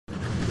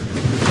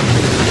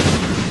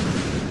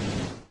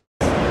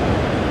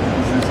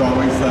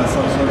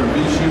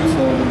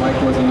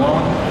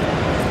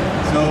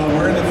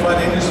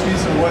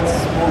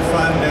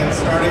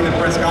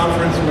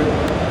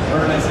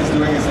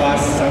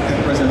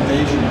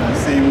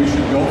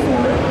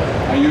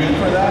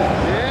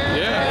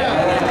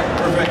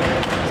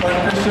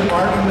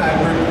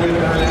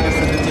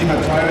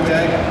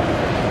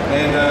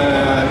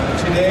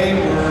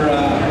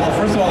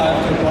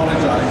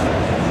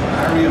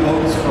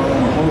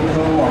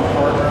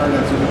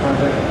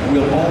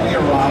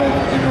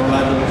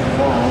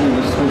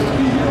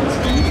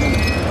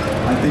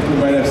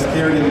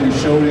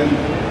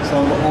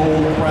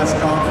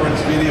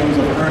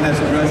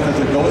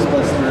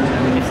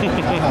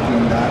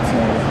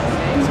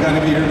going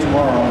to be here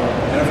tomorrow.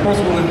 And of course,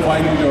 we'll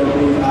invite you to our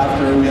booth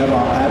after. We have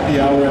our happy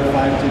hour at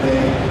 5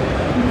 today.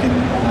 You can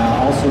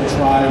also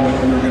try what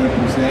we were going to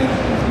present.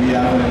 We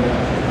have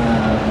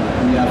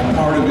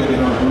part of it in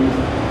our booth.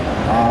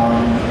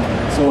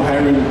 So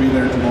Harry will be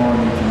there tomorrow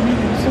and you can meet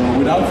him. So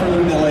without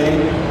further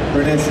delay,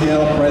 Ernest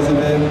Hill,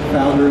 President,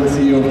 Founder, and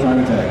CEO of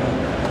Triotech.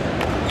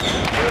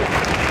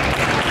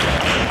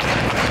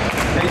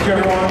 Thank you,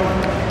 everyone.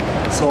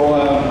 So,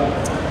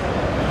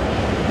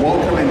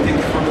 welcome and thank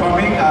you for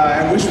coming.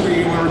 I wish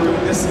we were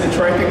doing this in the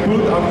Triotech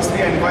booth.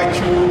 Obviously, I invite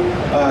you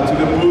to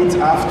the booth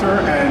after,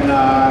 and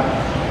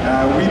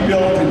we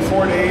built in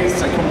 4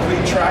 days a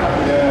complete track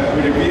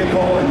with a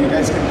vehicle, and you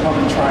guys can come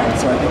and try it.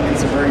 So I think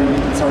it's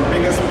our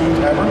biggest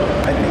booth ever.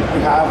 I think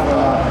we have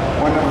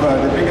one of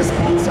the biggest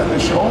booths at the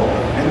show,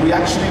 and we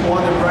actually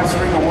won the Brass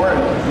Ring Award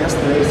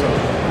yesterday. So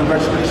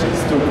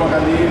congratulations to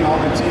Coralie and all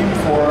the team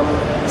for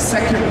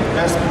second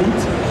best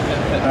booth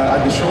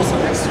at the show. So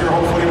next year,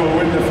 hopefully, we'll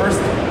win the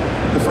first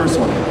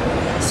one.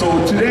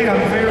 So today,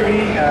 I'm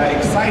very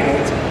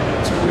excited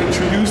to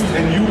introduce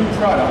a new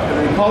product, and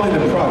I call it a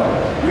product.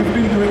 We've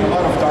been doing a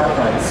lot of dark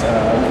rides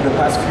over the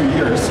past few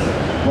years,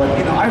 but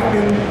I've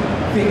been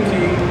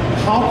thinking,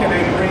 how can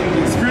I bring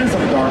the experience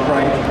of a dark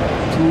ride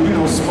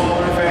to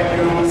smaller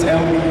venues,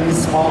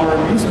 LEs, smaller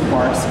amusement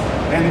parks?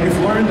 And we've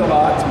learned a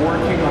lot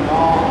working on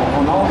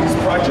all these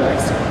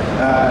projects,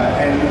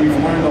 and we've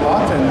learned a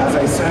lot. And as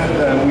I said,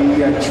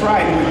 we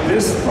tried with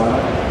this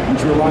product,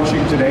 which we're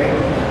launching today,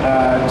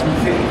 to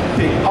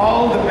take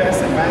all the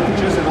best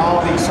advantages and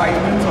all the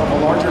excitement of a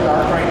larger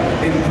dark ride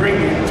and bring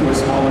it to a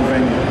smaller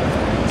venue.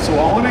 So I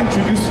want to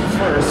introduce you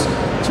first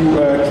to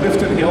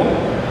Clifton Hill.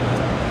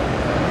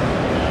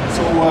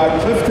 So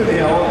Clifton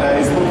Hill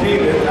is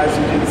located, as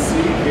you can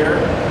see here,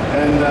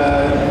 in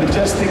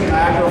majestic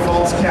Niagara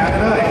Falls,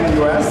 Canada and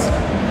US.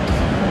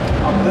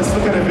 Let's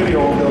look at a video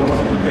of the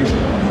location.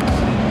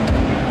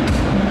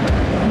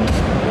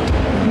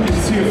 You can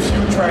see a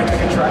few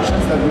Triotech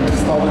attractions that we've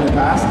installed in the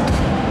past.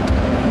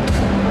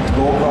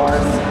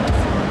 Go-karts.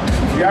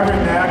 If you're ever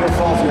in Niagara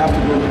Falls, you have to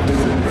go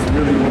visit. It's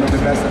really one of the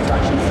best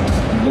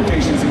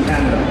locations in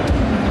Canada.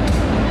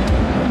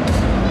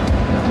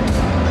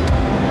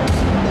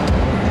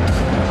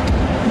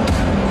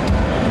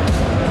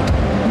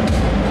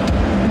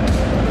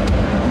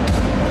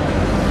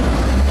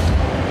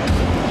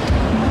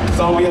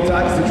 Zombie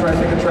Attacks, the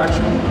Triotech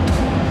attraction.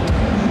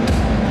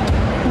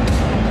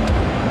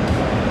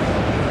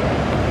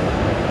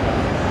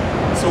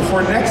 So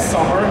for next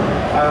summer,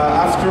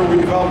 after we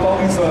develop all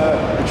these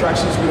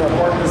attractions with our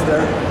partners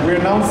there, we're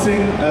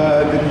announcing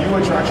the new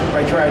attraction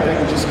by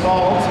Triotech, which is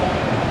called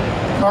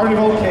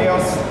Carnival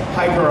Chaos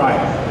Hyde.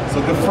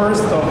 So the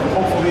first of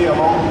hopefully a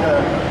long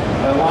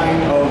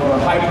line of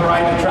Hyde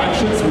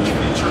attractions, which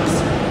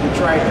features the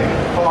Triotech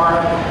car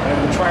and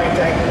the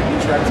Triotech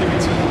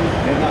interactivity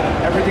and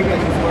everything that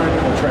you've learned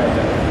from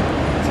Triotech.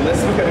 So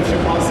let's look at a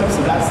few concepts.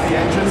 So that's the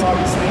entrance,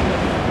 obviously.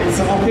 It's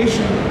a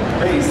location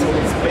base, so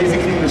it's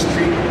basically in the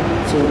street.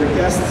 So the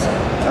guests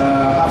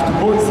have to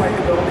go inside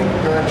the building.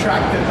 They're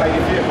attracted by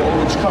the vehicle,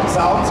 which comes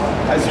out,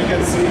 as you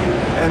can see.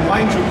 And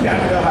mind you,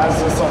 Canada has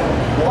some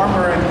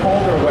warmer and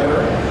colder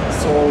weather.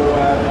 So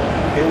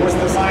it was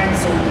designed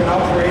so we can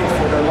operate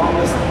for the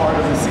longest part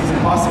of the season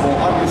possible.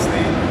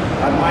 Obviously,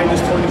 at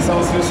 -20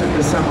 Celsius in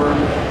December,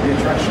 the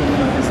attraction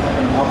is not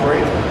going to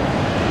operate.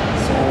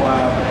 So,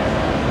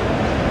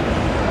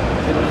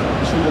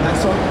 shoot the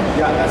next one.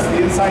 Yeah, that's the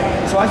inside.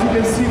 So as you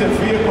can see, the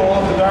vehicle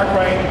of the dark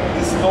ride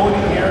is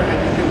loading here, and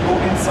you can go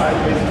inside.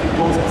 Basically, it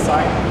goes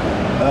inside,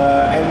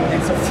 and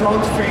it's a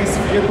front-face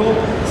vehicle,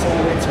 so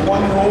it's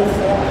one row,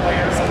 4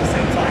 players at the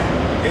same time.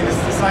 It is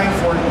designed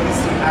for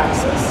easy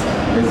access,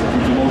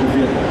 basically, to load the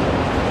vehicle.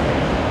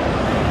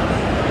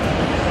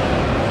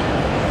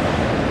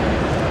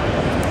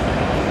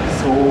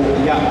 So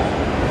yeah,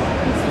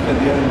 let's look at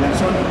the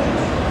next one.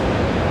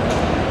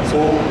 So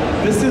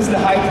this is the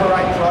Hyde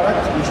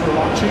product which we're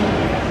launching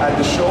at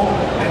the show.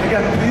 And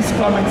again, please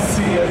come and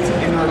see it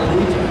in our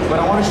booth. But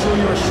I want to show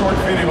you a short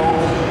video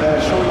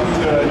showing you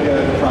the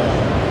product.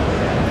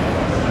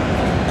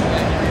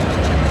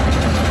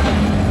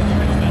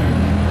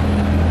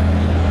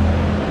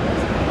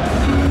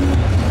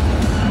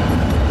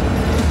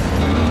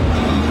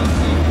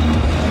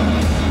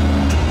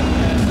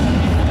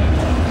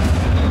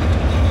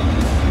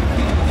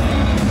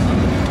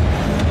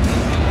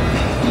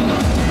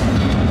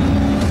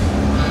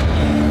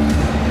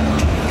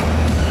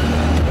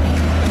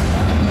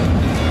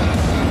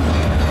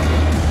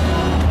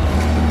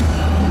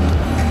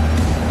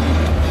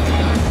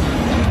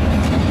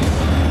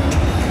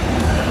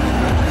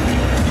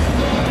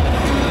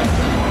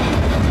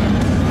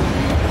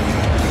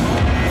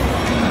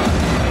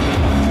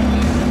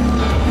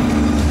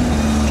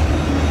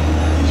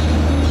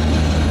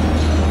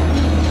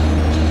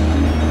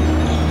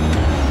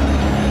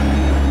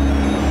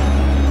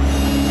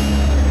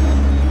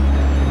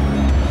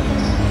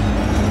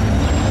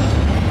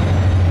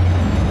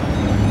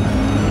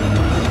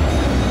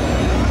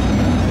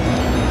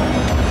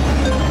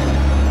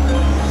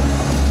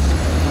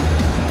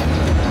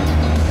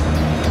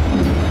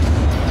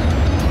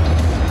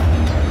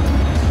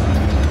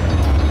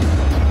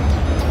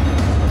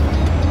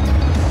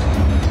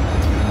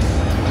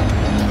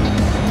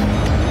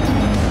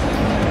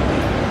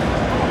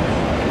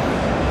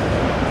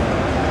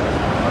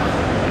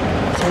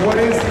 what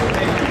is,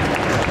 thank you.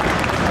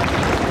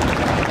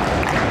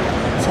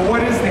 So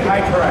what is the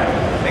Hyde Parade?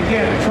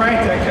 Again,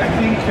 Triotech, I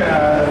think,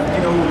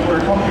 we're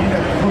a company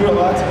that grew a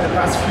lot in the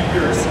past few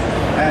years.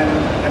 And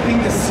I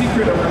think the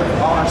secret of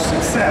our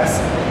success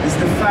is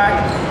the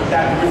fact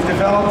that we've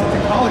developed a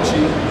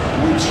technology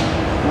which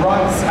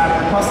runs at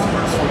our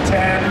customers for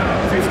 10,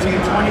 15,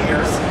 20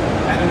 years.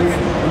 And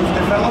we've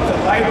developed a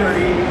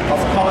library of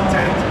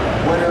content,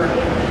 whether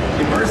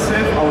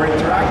immersive or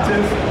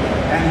interactive,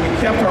 and we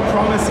kept our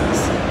promises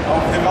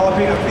of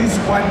developing at least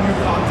one new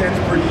content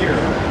per year.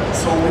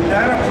 So with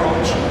that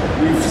approach,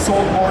 we've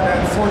sold more than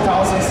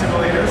 4,000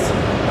 simulators,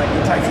 like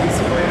the Typhoon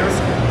simulators.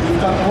 We've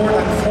done more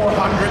than 400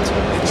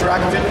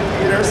 interactive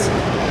theaters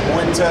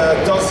with a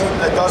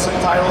dozen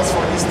titles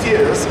for these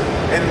theaters.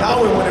 And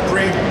now we want to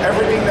bring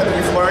everything that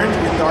we've learned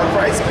with dark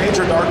rides,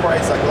 major dark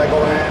rides like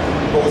Legoland,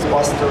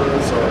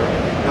 Ghostbusters, or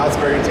Knott's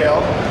Berry Tale,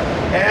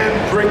 and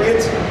bring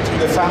it to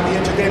the family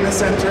entertainment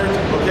center,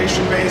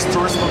 location-based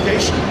tourist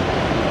location,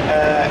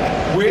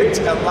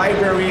 with a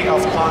library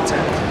of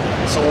content.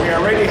 So we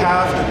already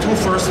have the 2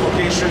 first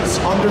locations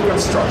under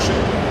construction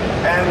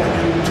and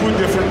 2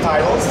 different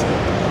titles,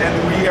 and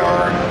we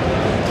are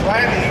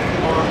planning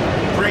on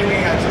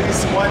bringing at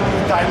least 1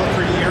 new title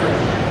per year,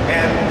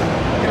 and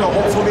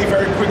hopefully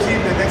very quickly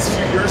in the next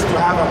few years to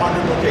have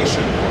 100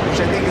 locations, which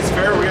I think is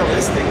very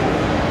realistic.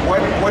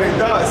 What it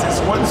does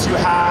is once you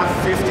have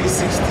 50, 60,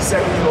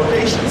 70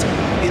 locations,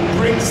 it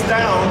brings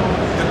down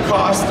the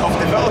cost of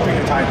developing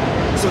a title.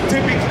 So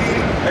typically,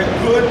 a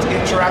good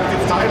interactive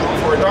title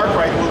for a dark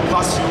ride will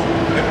cost you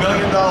 $1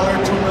 million,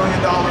 $2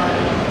 million.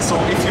 So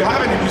if you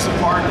have an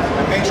amusement park,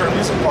 a major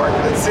amusement park,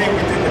 let's say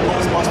we did the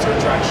Ghostbuster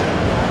attraction,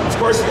 of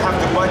course you have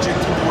the budget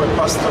to do a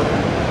custom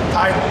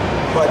title.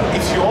 But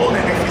if you own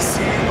an FEC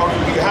or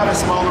you have a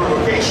smaller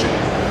location,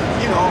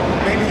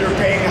 maybe you're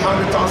paying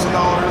 $100,000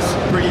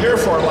 per year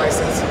for a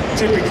license,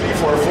 typically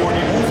for a 4D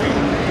movie,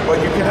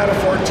 but you cannot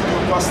afford to do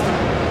custom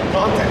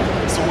content.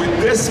 So with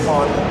this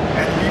model,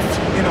 and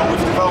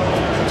we've developed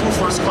the 2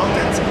 first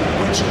contents,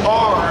 which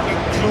are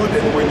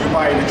included when you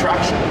buy an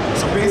attraction.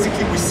 So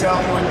basically, we sell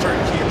you a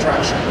turnkey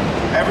attraction.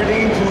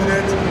 Everything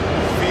included: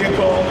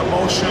 vehicle, the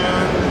motion,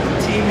 the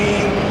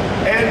teaming,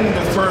 and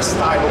the first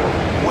title.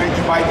 When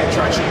you buy the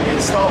attraction, we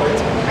install it.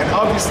 And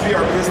obviously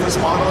our business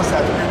model is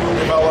that we will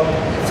develop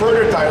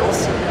further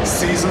titles,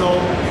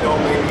 seasonal,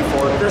 maybe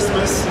for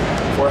Christmas,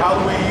 for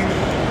Halloween,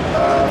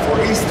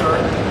 for Easter,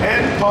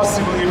 and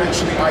possibly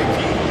eventually IP.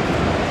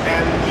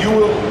 And you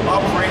will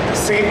operate the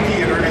same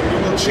theater and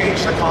you will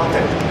change the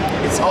content.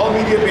 It's all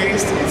media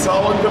based, it's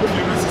all on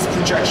computers, it's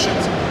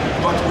projections,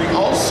 but we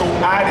also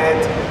added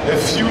a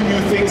few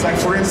new things, like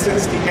for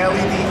instance, the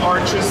LED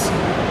arches.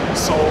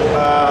 So,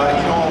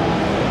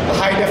 the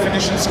high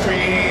definition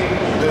screen,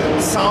 the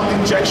sound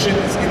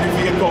injections in the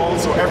vehicle,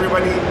 so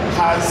everybody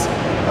has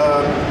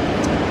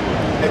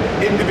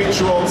an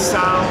individual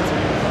sound.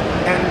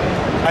 And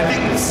I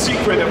think the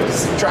secret of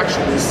this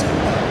attraction is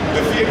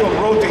the vehicle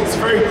rotates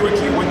very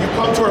quickly. When you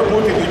come to our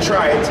booth and you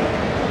try it,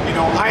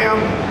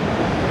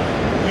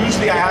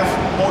 usually I have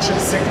motion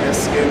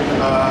sickness in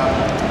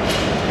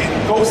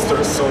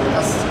coasters, so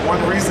that's one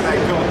reason I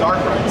build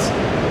dark rides,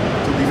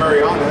 to be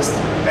very honest.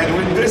 And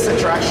with this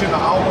attraction, I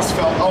almost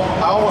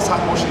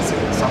had motion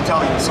sickness, I'm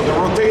telling you. So the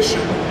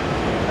rotation,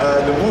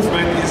 the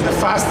movement is the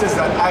fastest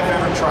that I've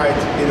ever tried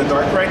in a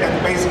dark ride, and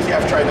basically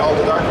I've tried all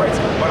the dark rides.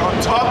 But on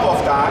top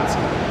of that,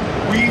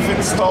 we've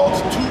installed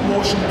 2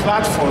 motion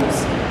platforms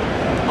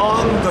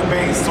on the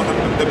base. So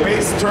the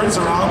base turns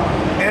around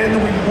and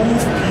we move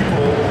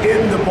people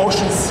in the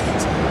motion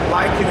seat,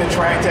 like in a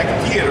Triotech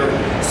theater.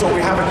 So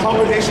we have a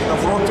combination of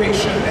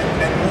rotation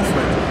and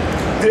movement.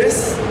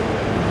 This,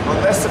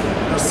 unless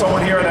there's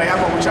someone here at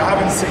IAAPA, which I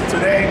haven't seen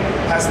today,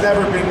 has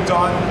never been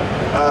done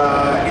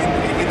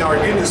in our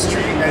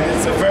industry, and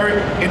it's a very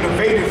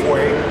innovative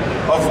way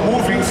of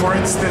moving, for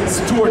instance,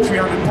 200 or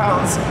 300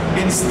 pounds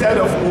instead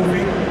of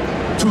moving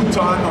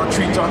 2-ton or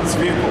 3-tons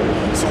vehicle.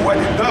 So what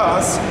it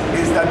does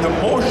is that the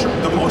motion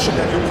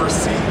that you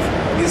perceive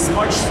is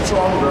much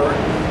stronger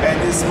and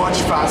is much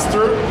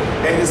faster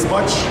and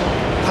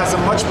has a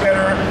much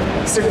better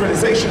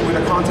synchronization with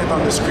the content on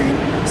the screen.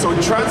 So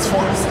it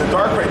transforms the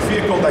dark ride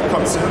vehicle that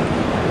comes in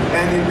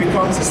and it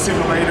becomes a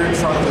simulator in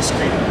front of the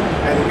screen.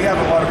 And we have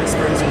a lot of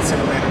experience with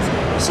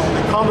simulators. So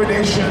the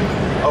combination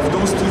of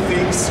those 2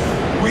 things,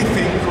 we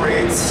think,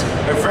 creates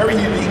a very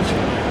unique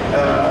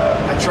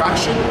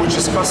attraction, which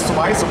is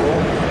customizable,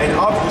 and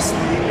obviously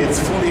it's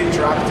fully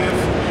interactive,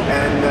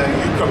 and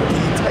you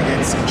compete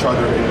against each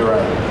other in the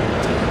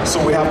ride.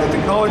 So we have the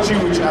technology,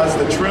 which has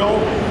the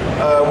thrill.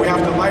 We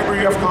have the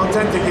library of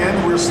content. Again,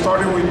 we're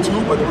starting with 2,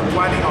 but we're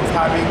planning on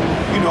having,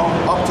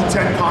 up to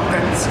 10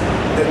 contents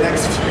the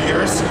next few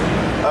years.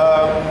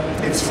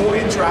 It's fully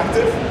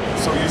interactive,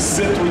 so you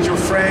sit with your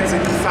friends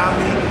and your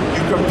family,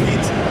 you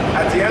compete.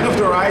 At the end of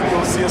the ride,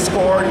 you'll see a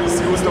score, you'll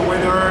see who's the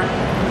winner,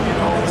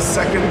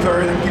 second,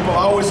 third, and people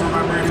always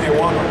remember if they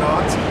won or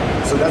not.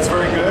 So that's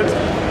very good.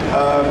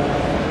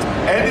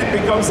 And it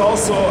becomes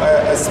also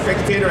a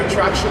spectator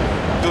attraction.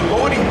 The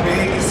loading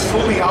bay is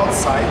fully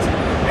outside,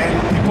 and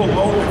people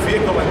load the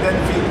vehicle, and then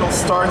the vehicle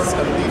starts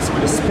and leaves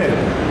with a spin,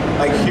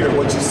 like here,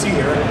 what you see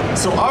here.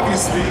 So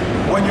obviously,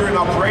 when you're an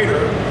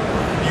operator,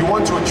 you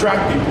want to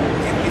attract people.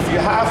 If you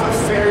have a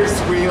Ferris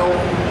wheel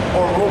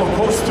or roller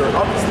coaster,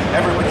 obviously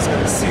everybody's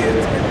going to see it,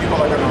 and people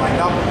are going to line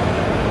up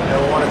and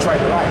will want to try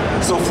the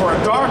ride. So for a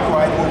dark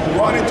ride, what we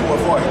wanted to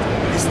avoid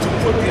is to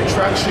put the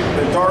attraction in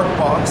the dark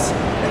box,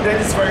 and then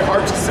it's very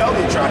hard to sell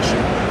the attraction.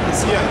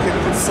 Because yeah, you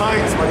can put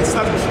signs, but it's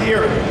not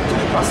clear to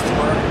the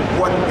customer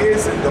what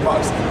is in the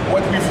box.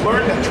 What we've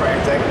learned at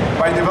Triotech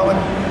by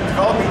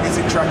developing these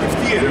interactive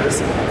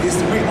theaters is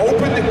we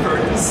open the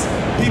curtains,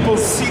 people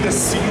see the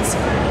seats,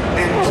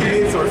 and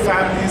kids or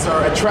families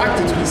are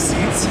attracted to the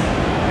seats.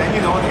 And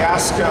you know, they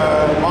ask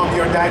mommy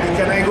or daddy,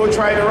 can I go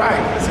try the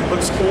ride? Because it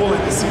looks cool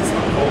and the seats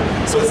look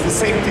cool. So it's the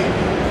same thing.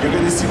 You're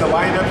going to see the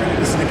lineup, you're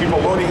going to see the people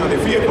loading on the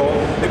vehicle,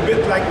 a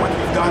bit like what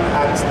we've done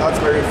at Knott's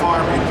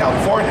Farm in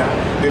California.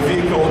 The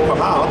vehicle will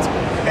come out,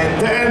 and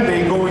then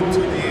they go into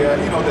the,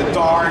 you know, the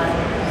dark,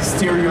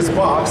 mysterious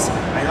box,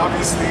 and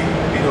obviously,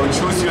 you know, it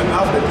shows you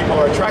enough that people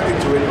are attracted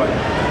to it, but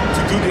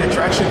to do the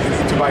attraction, you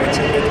need to buy a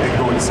ticket and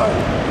go inside.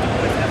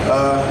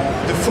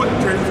 The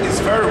footprint is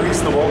very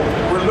reasonable.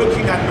 We're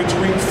looking at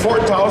between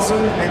 4,000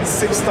 and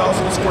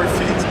 6,000 square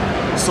feet,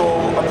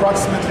 so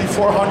approximately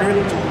 400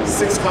 to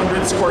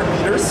 600 square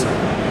meters.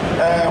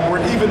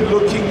 We're even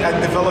looking at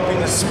developing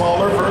a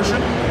smaller version.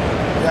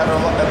 We have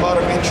a lot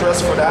of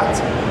interest for that.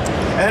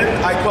 And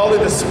I call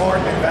it a smart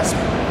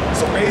investment.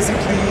 So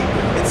basically,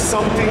 it's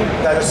something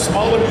that a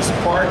small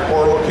amusement park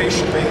or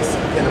location base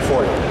can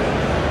afford.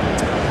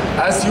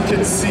 As you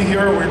can see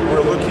here,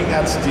 we're looking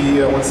at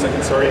the, one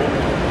second, sorry.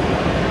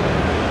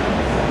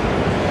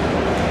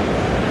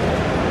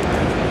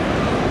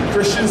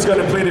 Christian's going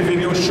to play the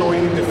video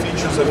showing the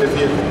features of the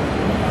vehicle.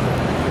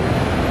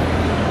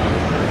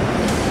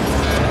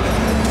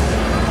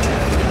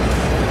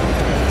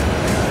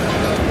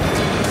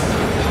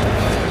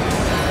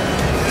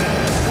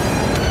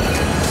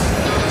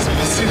 So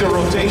you see the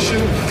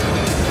rotation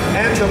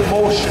and the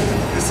motion.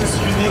 This is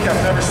unique,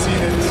 I've never seen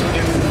it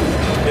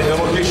in a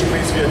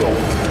location-based vehicle.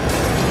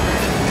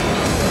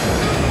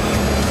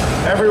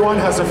 Everyone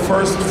has a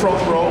first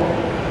front row.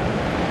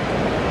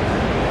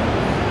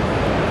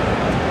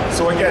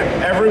 So again,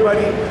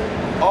 everybody,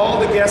 all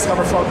the guests have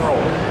a front row.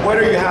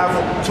 Whether you have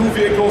 2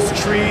 vehicles,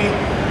 3,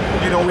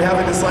 you know, we have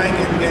a design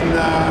in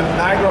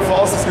Niagara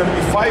Falls, it's going to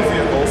be 5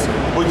 vehicles,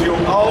 but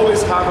you'll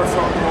always have a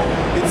front row.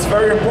 It's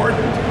very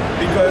important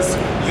because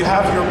you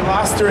have your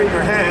blaster in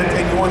your hand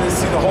and you want to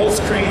see the whole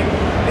screen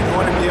and you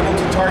want to be able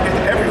to target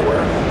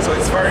everywhere. So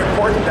it's very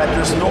important that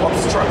there's no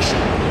obstruction.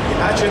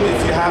 Imagine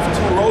if you have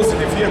 2 rows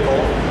in a vehicle,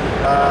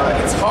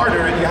 it's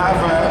harder and you have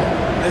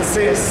let's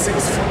say a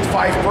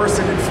 6'5"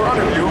 person in front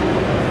of you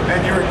and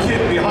you're a kid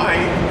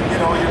behind, you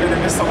know, you're going to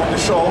miss some of the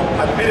show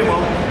at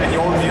minimum and you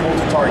won't be able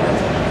to target.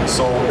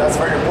 So that's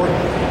very important.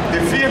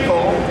 The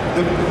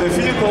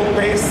vehicle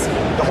base,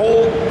 the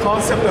whole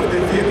concept of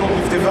the vehicle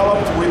we've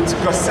developed with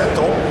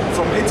Gossetto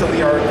from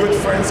Italy, our good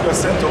friends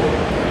Gossetto.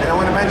 And I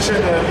want to mention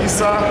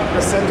Lisa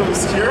Gossetto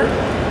is here.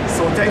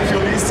 So thank you,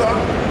 Lisa.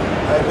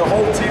 The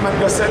whole team at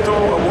Gossetto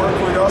worked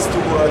with us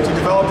to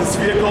develop this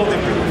vehicle.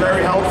 They've been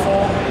very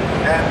helpful,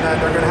 and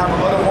they're going to have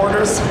a lot of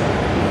orders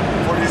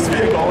for this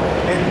vehicle.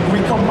 And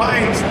we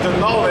combined the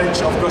knowledge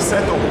of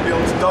Gossetto, who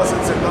built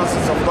dozens and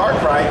dozens of dark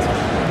rides,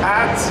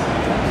 at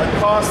a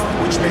cost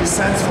which makes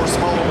sense for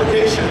smaller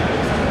location,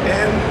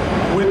 and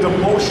with the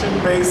motion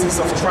basis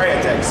of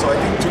Triotech. So I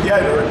think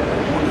together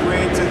we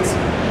created,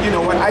 you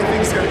know, what I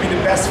think is going to be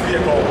the best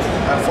vehicle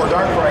for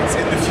dark rides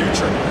in the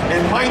future.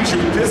 And mind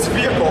you, this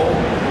vehicle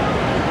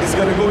is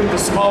going to go into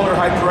smaller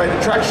hyper-ride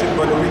attraction,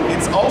 but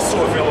it's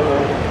also available.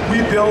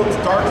 We built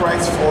dark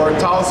rides for 1,000,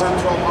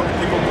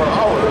 1,200 people per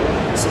hour,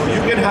 so you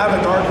can have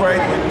a dark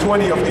ride with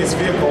 20 of these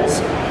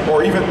vehicles,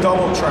 or even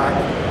double track,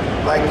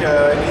 like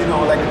you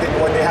know, like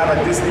what they have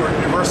at Disney or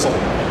Universal.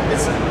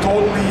 It's a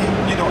totally,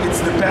 you know, it's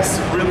the best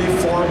really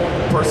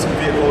 4-person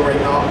vehicle right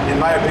now, in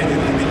my opinion,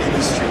 in the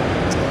industry.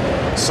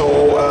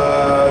 So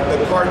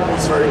the car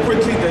moves very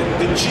quickly.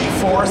 The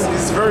G-force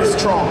is very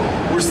strong.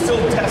 We're still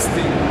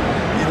testing,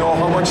 you know,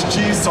 how much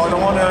G, so I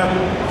don't want to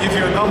give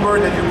you a number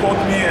that you quote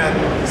me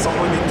and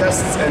somebody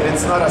tests and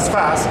it's not as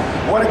fast.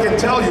 What I can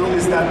tell you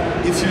is that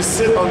if you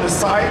sit on the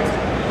side,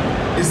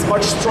 it's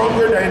much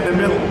stronger than in the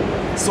middle.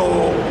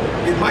 So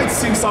it might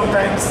seem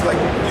sometimes like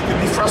you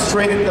could be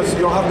frustrated because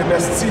you don't have the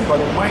best seat, but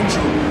mind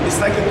you, it's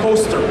like a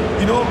coaster.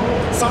 You know,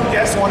 some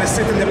guests want to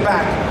sit in the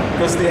back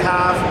because they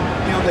have,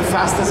 you know, the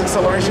fastest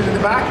acceleration in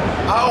the back.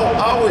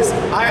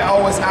 I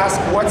always ask,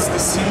 what's the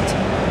seat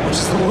which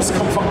is the most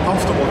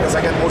comfortable, because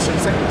I get motion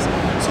sickness.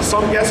 So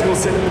some guests will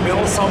sit in the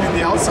middle, some in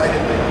the outside,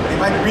 and they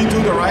might redo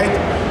the ride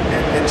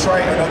and try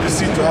another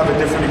seat to have a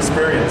different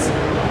experience.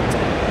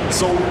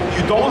 So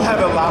you don't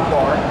have a lap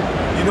bar.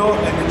 You know,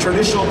 in the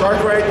traditional dark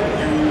ride,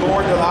 you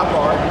lower the lap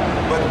bar,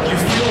 but you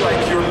feel like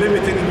you're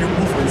limited in your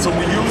movement. So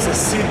we use a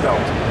seat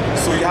belt.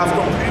 So you have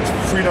complete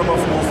freedom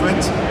of movement.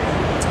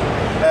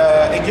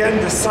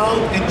 again, the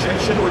sound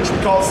injection, which we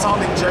call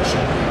sound injection.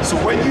 So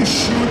when you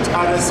shoot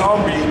at a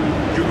zombie,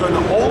 you're going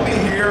to only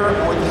hear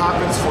what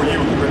happens for you.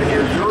 You're going to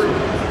hear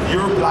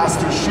your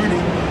blaster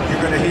shooting.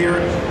 You're going to hear,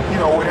 you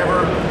know,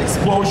 whatever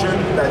explosion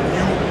that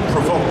you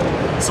provoke.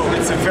 So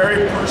it's a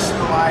very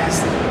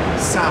personalized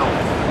sound,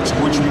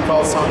 which we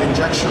call sound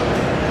injection.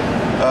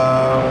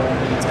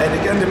 And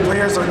again, the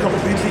players are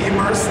completely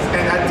immersed,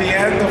 and at the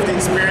end of the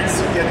experience,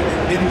 you get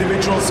an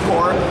individual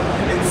score.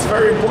 It's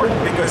very important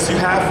because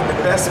you have the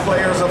best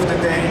players of the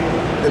day,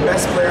 the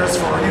best players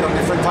for, you know,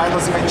 different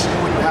titles eventually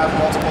when you have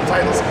multiple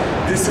titles.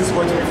 This is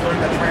what we've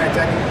learned at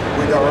Triotech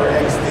with our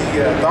XD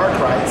Dark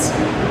Rides.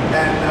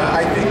 And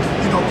I think,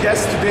 you know,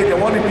 guests today, they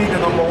want to be the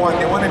 #1.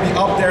 They want to be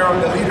up there on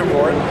the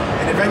leaderboard,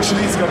 and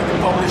eventually it's going to be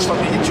published on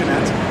the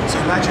internet.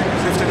 So imagine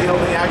Clifton,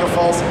 Niagara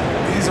Falls.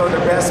 These are the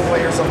best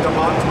players of the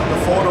month with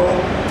the photo.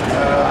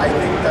 I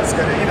think that's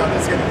gonna, you know,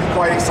 that's gonna be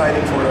quite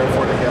exciting for the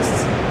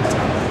guests.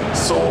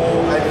 So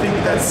I think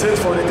that's it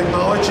for the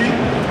technology.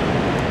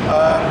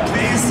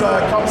 Please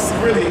come.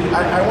 Really,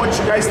 I want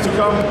you guys to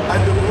come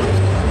at the booth.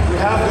 We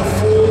have the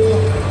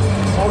full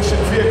motion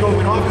vehicle.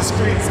 We don't have the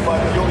screens,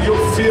 but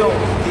you'll feel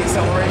the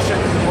acceleration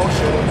and the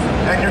motion,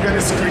 and you're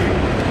gonna scream.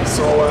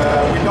 So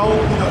we don't,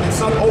 you know, it's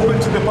not open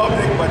to the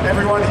public, but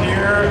everyone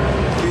here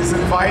is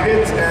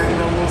invited, and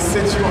we'll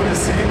sit you on the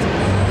seat.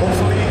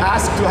 Hopefully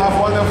ask to have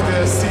one of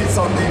the seats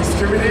on the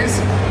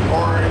extremities,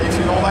 or if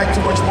you don't like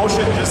too much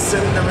motion, just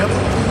sit in the middle,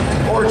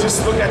 or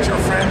just look at your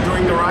friend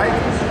during the ride.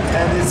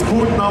 And it's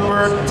booth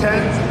number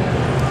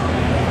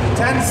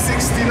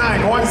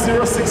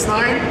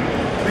 1069.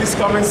 Please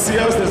come and see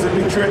us. There's a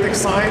big Triotech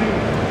sign.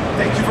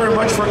 Thank you very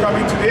much for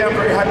coming today. I'm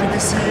very happy to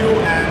see you,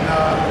 and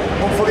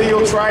hopefully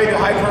you'll try the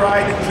Hyde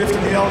ride in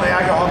Clifton,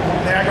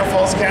 Niagara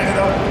Falls,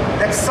 Canada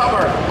next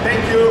summer.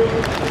 Thank you.